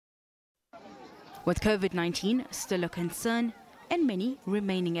With COVID-19 still a concern and many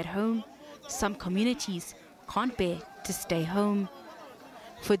remaining at home, some communities can't bear to stay home.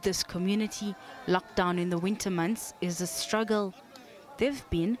 For this community, lockdown in the winter months is a struggle. They've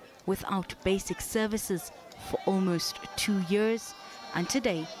been without basic services for almost 2 years, and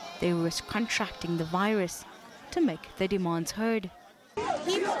today they risk contracting the virus to make their demands heard.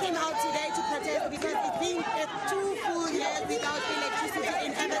 People came out today to protest because it's been 2 full years without electricity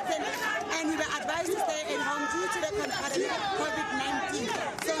in Evaton, and we were advised to stay at home due to the COVID-19.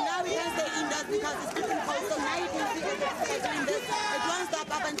 So now we can stay indoors because it's getting cold. So now you can see us doing this. It won't stop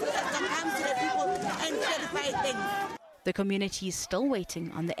up until Eskom comes to the people and clarify things. The community is still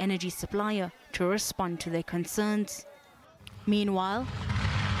waiting on the energy supplier to respond to their concerns. Meanwhile,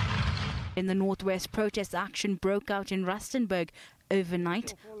 in the northwest, protest action broke out in Rustenburg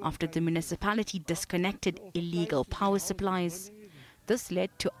overnight after the municipality disconnected illegal power supplies. This led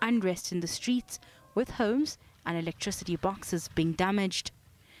to unrest in the streets, with homes and electricity boxes being damaged.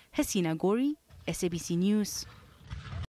 Hasina Gori, SABC News.